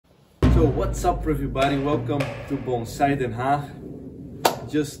So what's up everybody, welcome to Bonsai Den Haag.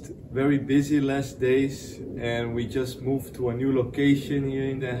 Just very busy last days and we just moved to a new location here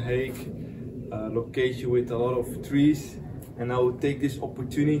in Den Haag. A location with a lot of trees, and I will take this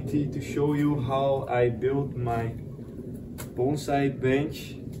opportunity to show you how I built my bonsai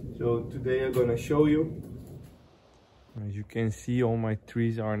bench. So today I'm gonna show you. As you can see, all my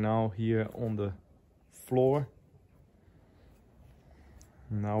trees are now here on the floor.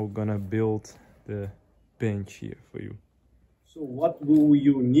 Now we're gonna build the bench here for you. So what will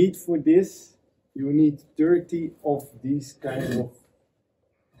you need for this? You need 30 of these kind of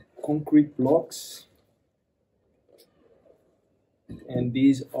concrete blocks, and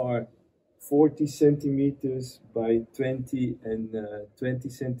these are 40 centimeters by 20 and 20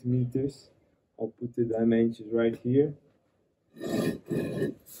 centimeters. I'll put the dimensions right here.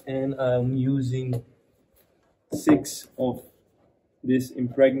 And I'm using 6 of this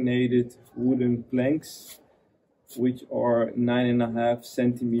impregnated wooden planks, which are 9.5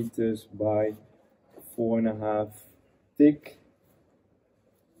 centimeters by 4.5 thick.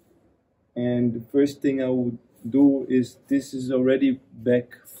 And the first thing I would do is, this is already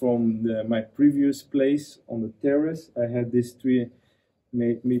back from my previous place on the terrace. I had this 3.6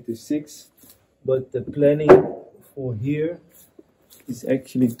 m, but the planning for here is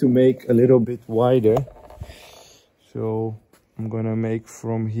actually to make a little bit wider. So I'm gonna make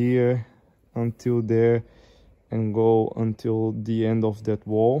from here until there and go until the end of that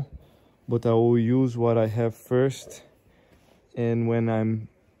wall, but I will use what I have first, and when I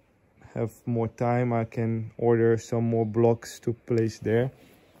have more time I can order some more blocks to place there.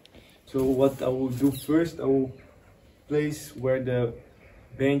 So what I will do first, I will place where the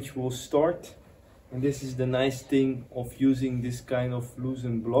bench will start. And this is the nice thing of using this kind of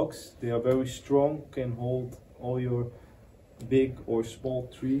loosened blocks. They are very strong, can hold all your big or small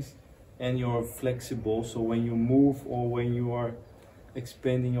trees, and you're flexible, so when you move or when you are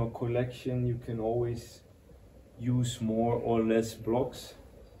expanding your collection you can always use more or less blocks.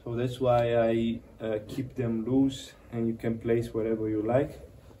 So that's why I keep them loose, and you can place whatever you like.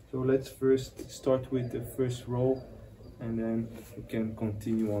 So let's first start with the first row, and then we can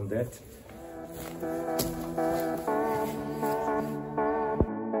continue on that.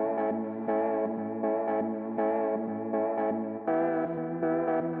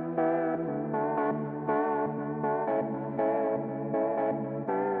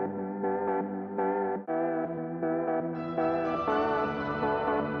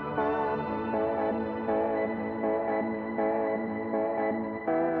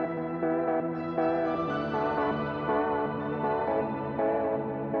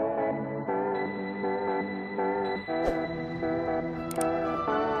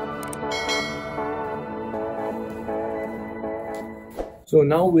 So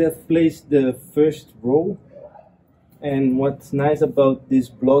now we have placed the first row, and what's nice about these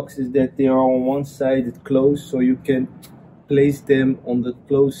blocks is that they are on one side closed, so you can place them on the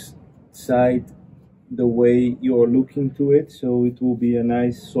closed side the way you are looking to it, so it will be a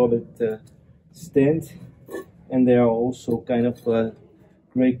nice solid stand. And they are also kind of a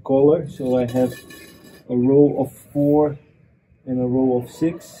gray color, so I have a row of 4 and a row of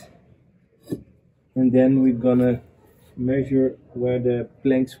 6, and then we're gonna measure where the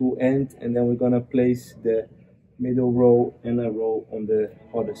planks will end, and then we're gonna place the middle row and a row on the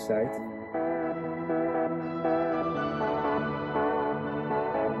other side.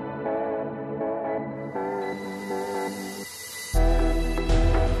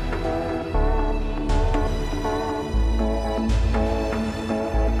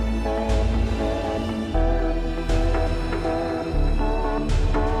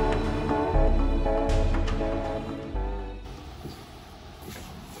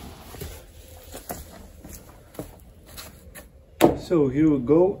 So here we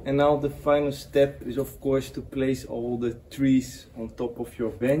go, and now the final step is of course to place all the trees on top of your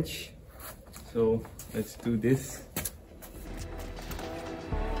bench. So let's do this.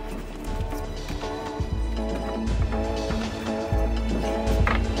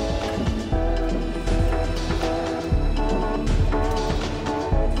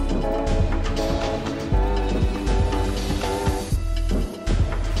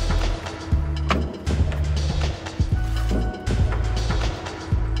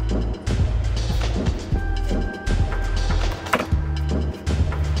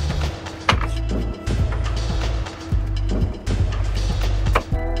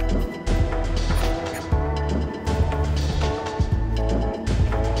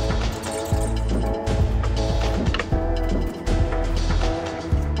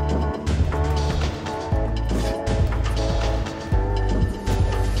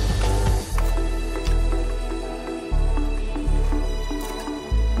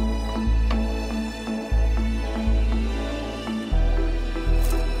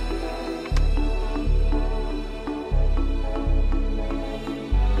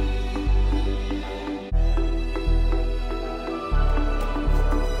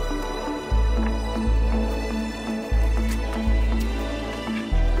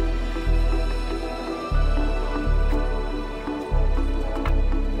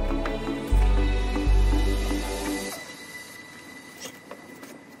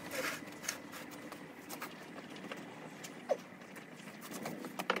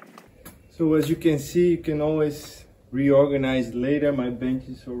 So as you can see, you can always reorganize later. My bench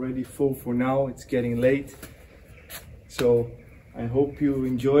is already full for now, it's getting late. So I hope you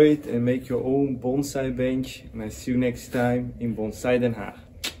enjoy it and make your own bonsai bench, and I see you next time in Bonsai Den Haag.